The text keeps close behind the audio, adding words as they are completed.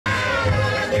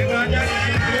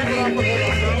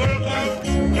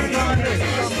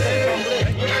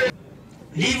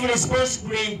Live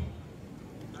responsibly,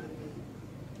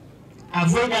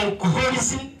 avoid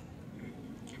alcoholism,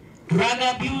 drug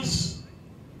abuse,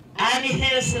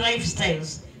 unhealthy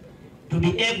lifestyles to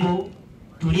be able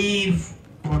to live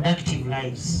productive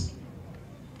lives.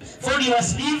 Fold your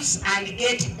sleeves and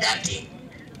get dirty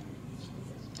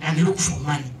and look for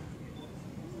money.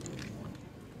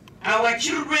 Our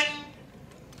children,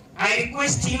 I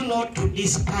request you not to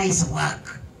despise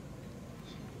work.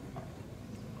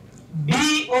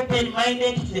 Be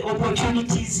open-minded to the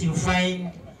opportunities you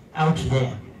find out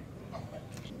there.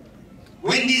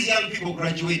 When these young people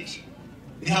graduate,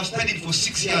 they have studied for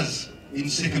 6 years in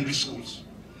secondary schools.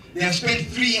 They have spent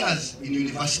 3 years in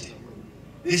university.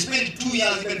 They spend 2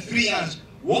 years, even 3 years,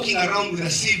 walking around with a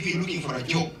CV looking for a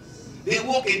job. They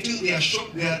walk until the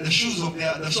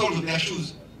soles of their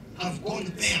shoes have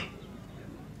gone bare.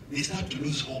 They start to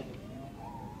lose hope.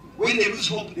 When they lose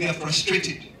hope, they are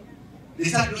frustrated. They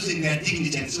start losing their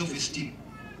dignity and self-esteem.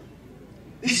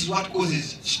 This is what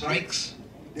causes strikes,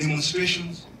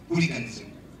 demonstrations,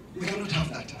 hooliganism. We cannot have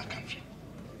that in our country.